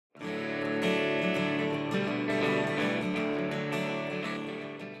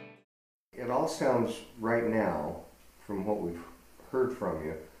it all sounds right now, from what we've heard from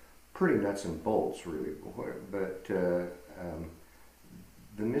you, pretty nuts and bolts, really. But the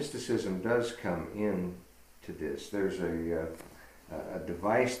mysticism does come in to this. There's a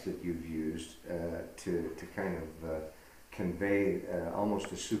device that you've used to kind of convey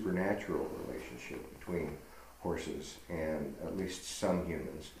almost a supernatural relationship between horses and at least some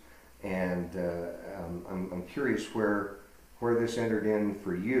humans. And I'm curious where this entered in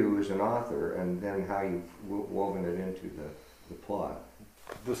for you as an author, and then how you've woven it into the plot.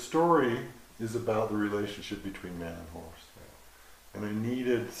 The story is about the relationship between man and horse. And I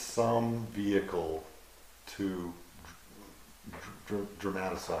needed some vehicle to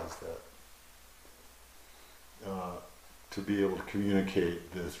dramatize that, to be able to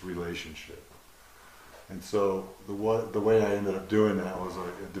communicate this relationship. And so the way I ended up doing that was I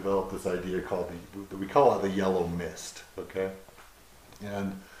developed this idea called we call it the yellow mist, okay?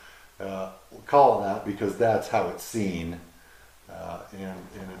 And we'll call it that because that's how it's seen, and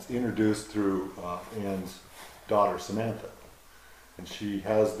it's introduced through Anne's daughter Samantha. And she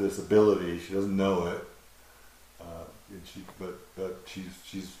has this ability, she doesn't know it, but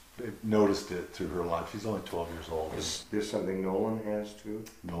she's noticed it through her life. She's only 12 years old. Is this something Nolan has too?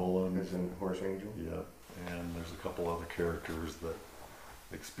 Nolan. As in Horse Angel? Yeah. And there's a couple other characters that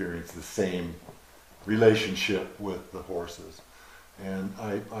experience the same relationship with the horses. And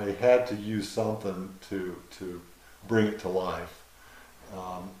I had to use something to bring it to life.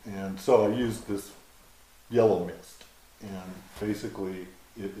 And so I used this yellow mist. And basically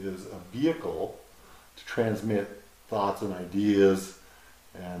it is a vehicle to transmit thoughts and ideas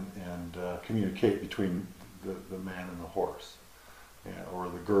and communicate between the man and the horse, or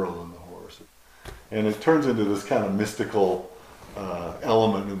the girl and the horse. And it turns into this kind of mystical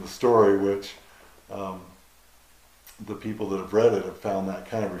element in the story, which the people that have read it have found that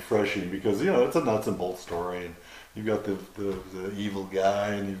kind of refreshing, because it's a nuts and bolts story, and you've got the evil guy,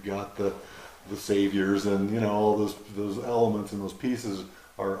 and you've got the saviors, and all those elements and those pieces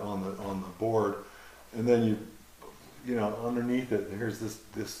are on the board, and then underneath it here's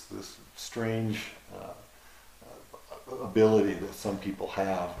this strange ability that some people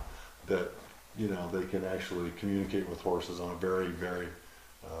have, that they can actually communicate with horses on a very, very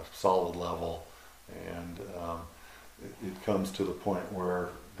solid level, and it comes to the point where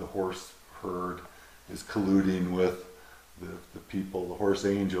the horse herd is colluding with the people, the horse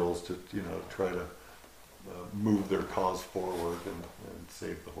angels, to try to move their cause forward and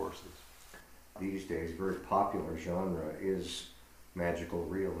save the horses. These days, a very popular genre is magical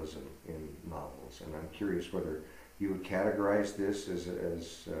realism in novels, and I'm curious whether you would categorize this as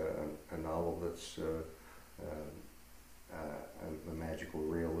a novel that's a magical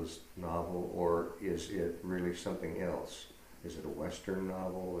realist novel, or is it really something else? Is it a Western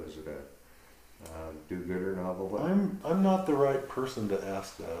novel? Is it a do-gooder novel? I'm not the right person to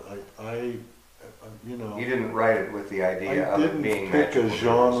ask that. You didn't write it with the idea of it being magical. I didn't pick a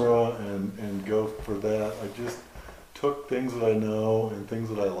genre and go for that. I just took things that I know and things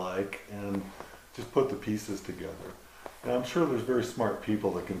that I like and just put the pieces together. And I'm sure there's very smart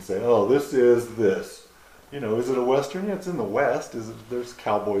people that can say, oh, this is this. Is it a Western? Yeah, it's in the West. There's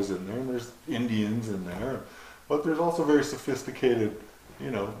cowboys in there, and there's Indians in there. But there's also very sophisticated,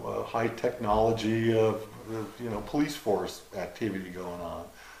 high technology of, police force activity going on.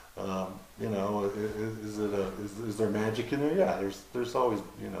 Is there magic in there? Yeah, there's always,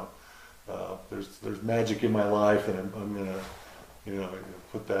 there's magic in my life, and I'm gonna,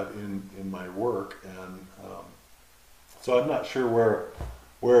 put that in my work, and so I'm not sure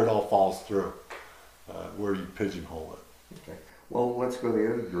where it all falls through, where you pigeonhole it. Okay. Well, let's go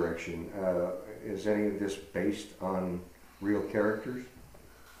the other direction. Is any of this based on real characters?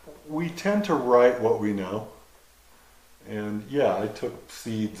 We tend to write what we know. And yeah, I took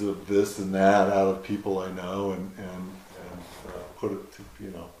seeds of this and that out of people I know and put it to,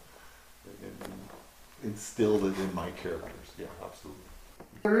 instilled it in my characters. Yeah, absolutely.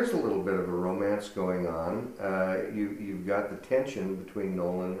 There is a little bit of a romance going on. You've got the tension between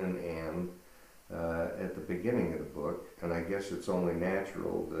Nolan and Anne at the beginning of the book, and I guess it's only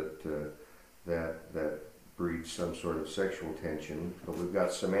natural that breeds some sort of sexual tension. But we've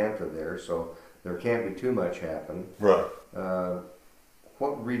got Samantha there, so there can't be too much happen. Right.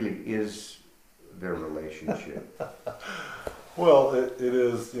 What really is their relationship? Well, it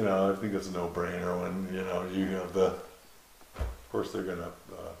is, I think it's a no-brainer when, you have of course they're going to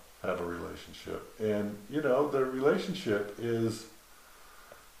have a relationship. And, the relationship is,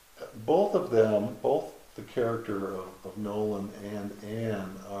 both of them, both the character of Nolan and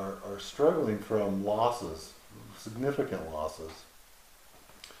Anne are struggling from losses, significant losses.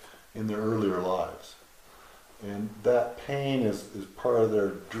 in their earlier lives. And that pain is part of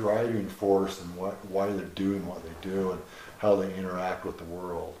their driving force and why they're doing what they do and how they interact with the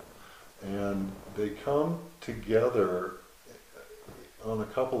world. And they come together on a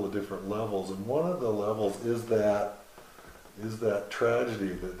couple of different levels. And one of the levels is that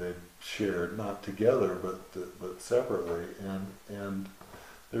tragedy that they've shared, not together, but separately. And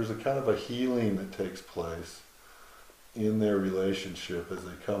there's a kind of a healing that takes place in their relationship as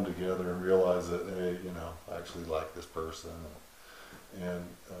they come together and realize that, hey, I actually like this person. And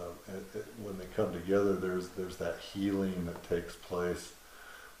when they come together, there's that healing that takes place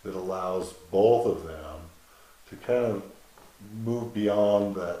that allows both of them to kind of move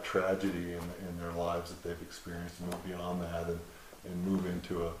beyond that tragedy in their lives that they've experienced, move beyond that and move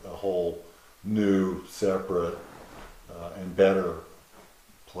into a whole new, separate, and better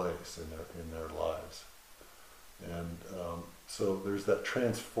place in their lives. And so there's that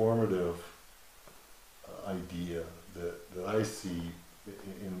transformative idea that I see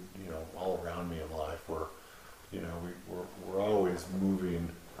in all around me in life, where we're always moving,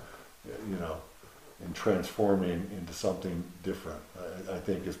 and transforming into something different. I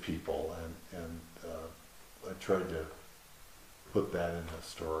think as people, and I tried to put that in the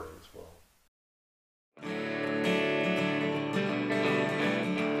story as well.